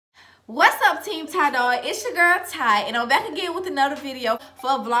What's up, Team TyDoll? It's your girl Ty, and I'm back again with another video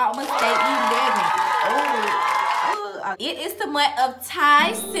for Vlogmas Day 11. It is the month of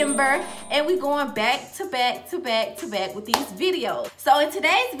Ty-Simber, and we're going back to back with these videos. So in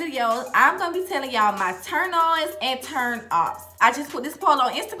today's video, I'm gonna be telling y'all my turn-ons and turn-offs. I just put this poll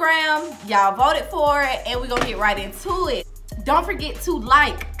on Instagram. Y'all voted for it, and we're gonna get right into it. Don't forget to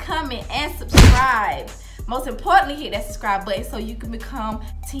like, comment, and subscribe. Most importantly, hit that subscribe button so you can become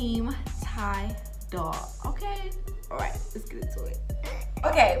Team TyDoll. Okay? Alright, let's get into it.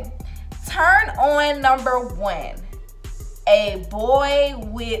 Okay, turn on number 1. A boy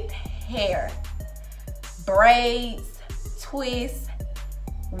with hair. Braids, twists,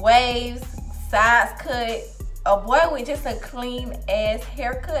 waves, sides cut. A boy with just a clean ass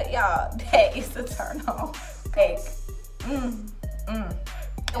haircut, y'all. That is the turn on. Okay.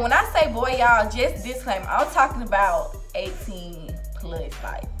 When I say boy, y'all, just disclaimer, I'm talking about 18 plus.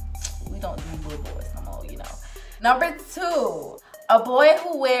 Like, we don't do little boys no more, you know. Number 2, a boy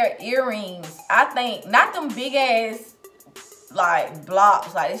who wear earrings. I think, not them big ass, like,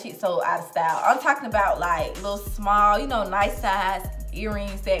 blocks, like, this shit so out of style. I'm talking about, like, little small, you know, nice size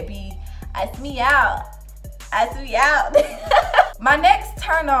earrings that be, ice me out. Ice me out. My next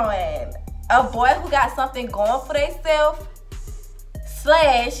turn on, a boy who got something going for themselves.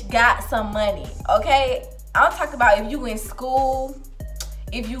 / got some money, okay? I'm talking about if you in school,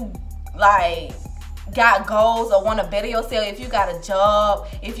 if you like got goals or want to better yourself, if you got a job,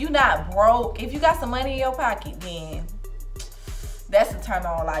 if you not broke, if you got some money in your pocket, then that's a turn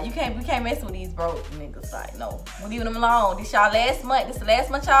on. Like, we can't mess with these broke niggas. Like, no, we're leaving them alone. This y'all last month. This the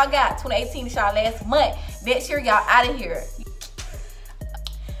last month y'all got. 2018, this y'all last month. Next year y'all out of here.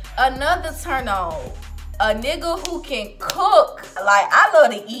 Another turn on. A nigga who can cook. Like, I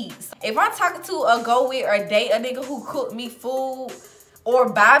love to eat. If I'm talking to or go with or date a nigga who cook me food or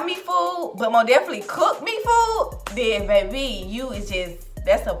buy me food, but more definitely cook me food, then baby, you is just,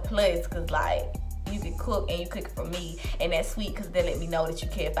 that's a plus. Cause like, you can cook and you cook it for me, and that's sweet cause they let me know that you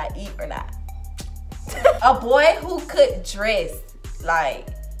care if I eat or not. A boy who could dress. Like,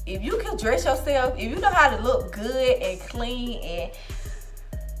 if you can dress yourself, if you know how to look good and clean and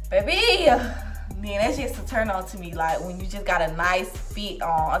baby, then that's just a turn on to me. Like, when you just got a nice fit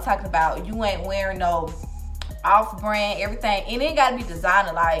on. I'm talking about you ain't wearing no off-brand everything, and it ain't gotta be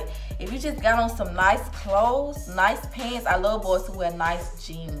designer. Like, if you just got on some nice clothes, nice pants. I love boys who wear nice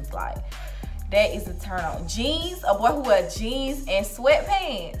jeans. Like, that is a turn on. Jeans, a boy who wear jeans and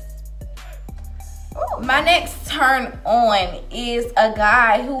sweatpants. Ooh. My next turn on is a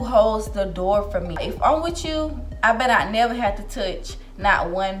guy who holds the door for me. If I'm with you, I bet I never have to touch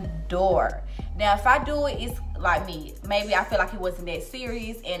not one door. Now, if I do it, it's like me. Maybe I feel like it wasn't that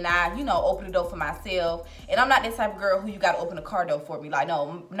serious, and I, you know, open the door for myself. And I'm not that type of girl who you gotta open the car door for me. Like,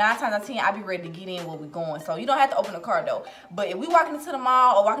 no, 9 times out of 10, I be ready to get in where we going. So you don't have to open the car door. But if we walking into the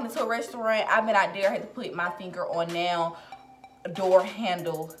mall or walking into a restaurant, I bet I dare have to put my finger on now door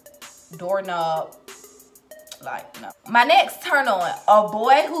handle, doorknob. Like, no. My next turn on, a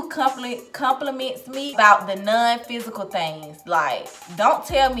boy who compliments me about the non-physical things. Like, don't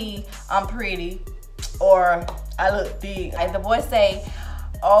tell me I'm pretty or I look big. Like, the boy say,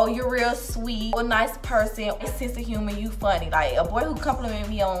 oh, you're real sweet, a nice person, a sense of humor, you funny. Like, a boy who compliment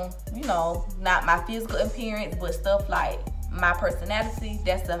me on, you know, not my physical appearance, but stuff like my personality,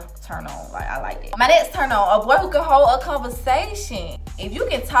 that's a turn on. Like, I like that. My next turn on, a boy who can hold a conversation. If you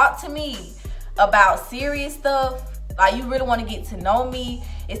can talk to me about serious stuff, like you really want to get to know me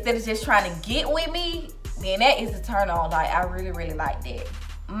instead of just trying to get with me, then that is a turn on. Like, I really like that.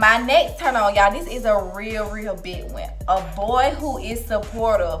 My next turn on, y'all, this is a real big one. A boy who is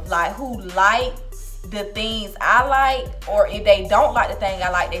supportive, like who likes the things I like, or if they don't like the thing I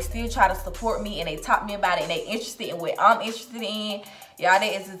like, they still try to support me and they talk me about it and they interested in what I'm interested in. Y'all, that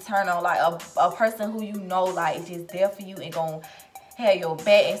is a turn on. Like, a person who you know, like, just there for you and gonna have your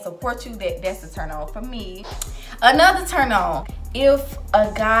back and support you, that's a turn on for me. Another turn on, if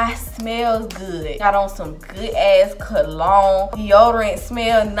a guy smells good, got on some good ass cologne, deodorant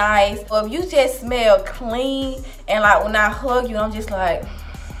smell nice, or if you just smell clean, and like when I hug you, I'm just like,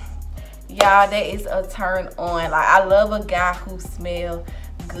 y'all, that is a turn on. Like, I love a guy who smell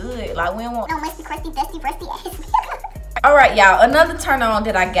good. Like, we don't want no musty, crusty, dusty, rusty ass. All right, y'all, another turn on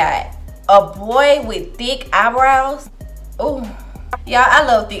that I got, a boy with thick eyebrows. Ooh. Y'all, I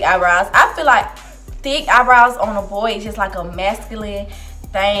love thick eyebrows. I feel like thick eyebrows on a boy is just like a masculine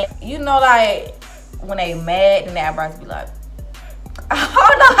thing. You know, like when they mad, then their eyebrows be like, I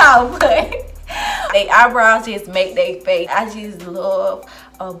don't know how, but They eyebrows just make they face. I just love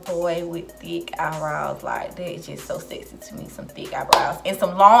a boy with thick eyebrows. Like, they're just so sexy to me. Some thick eyebrows and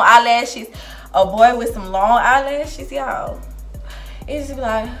some long eyelashes. A boy with some long eyelashes, y'all. It's just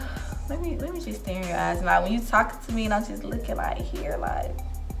like, let me just stare in your eyes. And like, when you talking to me and I'm just looking like here, like.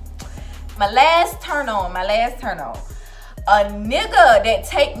 My last turn on. A nigga that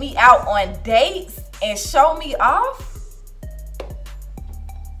take me out on dates and show me off.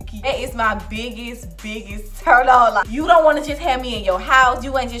 That is my biggest turn on. Like, you don't want to just have me in your house.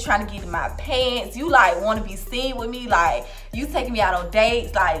 You ain't just trying to get in my pants. You like want to be seen with me. Like, you taking me out on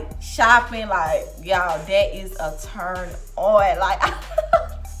dates, like shopping. Like, y'all, that is a turn on. Like,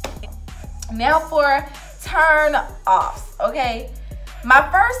 now for turn offs. Okay, my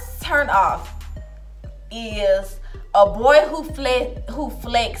first turn off is a boy who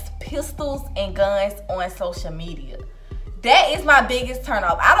flex pistols and guns on social media. That is my biggest turn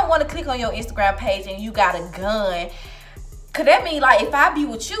off. I don't want to click on your Instagram page and you got a gun. Cause that mean like if I be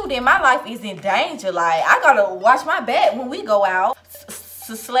with you, then my life is in danger. Like, I gotta watch my back when we go out.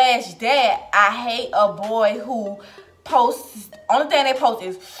 Slash that, I hate a boy who posts, only thing they post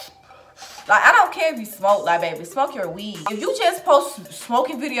is, like, I don't care if you smoke, like, baby, smoke your weed. If you just post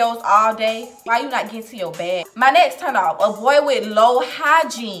smoking videos all day, why you not getting to your bag? My next turn off, a boy with low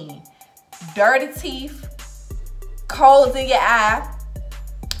hygiene, dirty teeth, coals in your eye,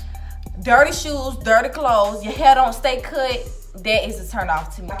 dirty shoes, dirty clothes, your hair don't stay cut. That is a turn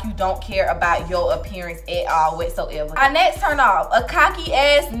off to me. Like, you don't care about your appearance at all whatsoever. My next turn off, a cocky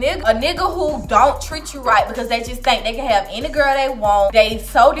ass nigga. A nigga who don't treat you right because they just think they can have any girl they want. They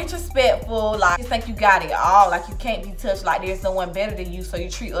so disrespectful. Like, just think you got it all. Like, you can't be touched. Like, there's no one better than you, so you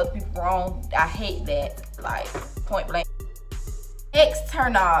treat other people wrong. I hate that. Like, point blank. Next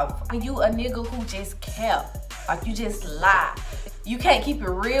turn off, when you a nigga who just kept. Like, you just lie. You can't keep it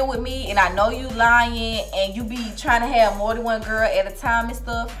real with me, and I know you lying, and you be trying to have more than one girl at a time and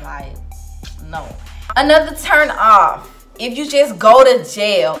stuff. Like, no. Another turn off, if you just go to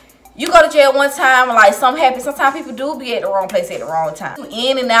jail. You go to jail one time, like, something happens. Sometimes people do be at the wrong place at the wrong time. You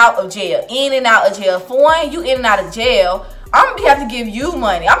in and out of jail, in and out of jail. For one, you in and out of jail, I'm gonna have to give you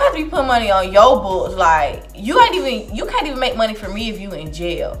money. I'm gonna have to be putting money on your books. Like, you can't even make money for me if you in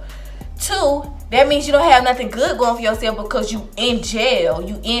jail. Two, that means you don't have nothing good going for yourself because you in jail.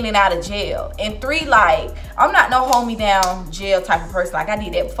 You in and out of jail. And three, like, I'm not no hold me down jail type of person. Like, I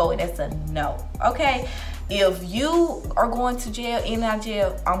did that before, and that's a no. Okay? If you are going to jail, in and out of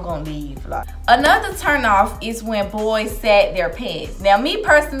jail, I'm gonna leave. Like, another turn off is when boys sag their pants. Now, me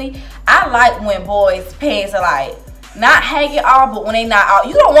personally, I like when boys' pants are like not hanging off, but when they not out.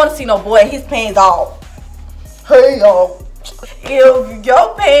 You don't want to see no boy his pants off. Hey y'all. If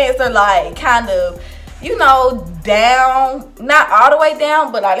your pants are like kind of, you know, down, not all the way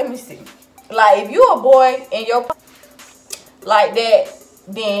down, but like, let me see. Like, if you a boy and your like that,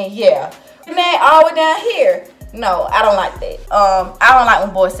 then yeah. And then all the way down here, no, I don't like that. I don't like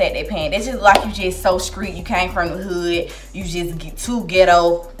when boys sag their pants. It's just like you just so street. You came from the hood. You just get too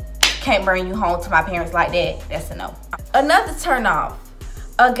ghetto. Can't bring you home to my parents like that. That's a no. Another turn off.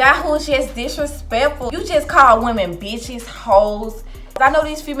 A guy who is just disrespectful. You just call women bitches, hoes. I know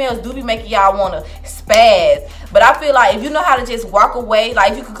these females do be making y'all want to spaz. But I feel like if you know how to just walk away,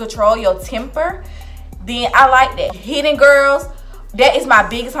 like if you can control your temper, then I like that. Hitting girls, that is my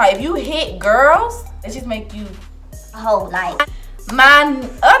biggest heart. If you hit girls, it just make you a hoe. Like, my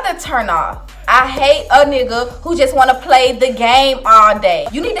other turn off. I hate a nigga who just want to play the game all day.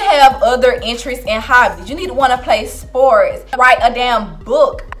 You need to have other interests and hobbies. You need to want to play sports, write a damn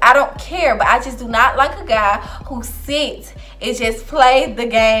book. I don't care, but I just do not like a guy who sits and just play the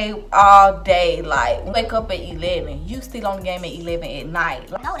game all day. Like, wake up at 11. You still on the game at 11 at night.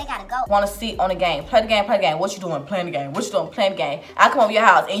 Like, no, they gotta go. Want to sit on the game, play the game, play the game. What you doing? Playing the game. What you doing? Playing the game. I come over your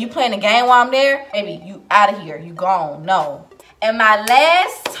house and you playing the game while I'm there. Baby, you out of here. You gone. No. And my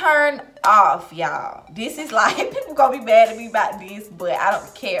last turn off, y'all. This is like, people gonna be mad at me about this, but I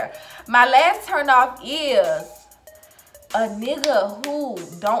don't care. My last turn off is a nigga who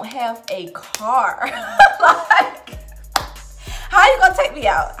don't have a car. Like, how you gonna take me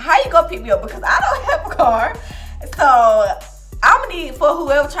out? How you gonna pick me up? Because I don't have a car. So I'm gonna need, for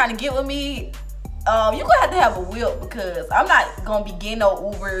whoever trying to get with me, you gonna have a whip, because I'm not gonna be getting no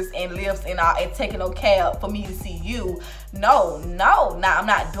Ubers and Lyfts and taking no cab for me to see you. No, I'm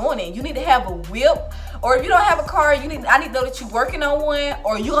not doing it. You need to have a whip, or if you don't have a car, I need to know that you're working on one,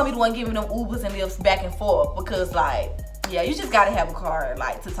 or you gonna be the one giving them Ubers and Lyfts back and forth. Because, like, yeah, you just gotta have a car,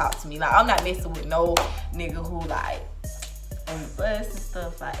 like, to talk to me. Like, I'm not messing with no nigga who, like, on the bus and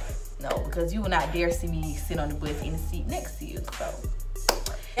stuff. Like, no, because you will not dare see me sit on the bus in the seat next to you. So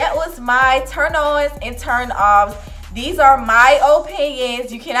that that was my turn-ons and turn-offs. These are my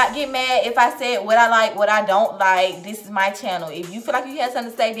opinions. You cannot get mad if I said what I like, what I don't like. This is my channel. If you feel like you have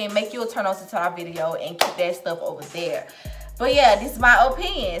something to say, then make you a turn-ons and turn-off video and keep that stuff over there. But yeah, this is my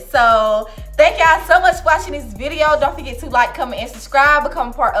opinion. So thank y'all so much for watching this video. Don't forget to like, comment, and subscribe. Become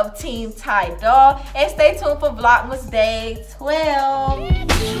a part of Team TyDoll. And stay tuned for Vlogmas Day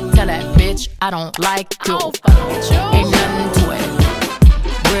 12. Tell that bitch I don't like you. Ain't nothing to it.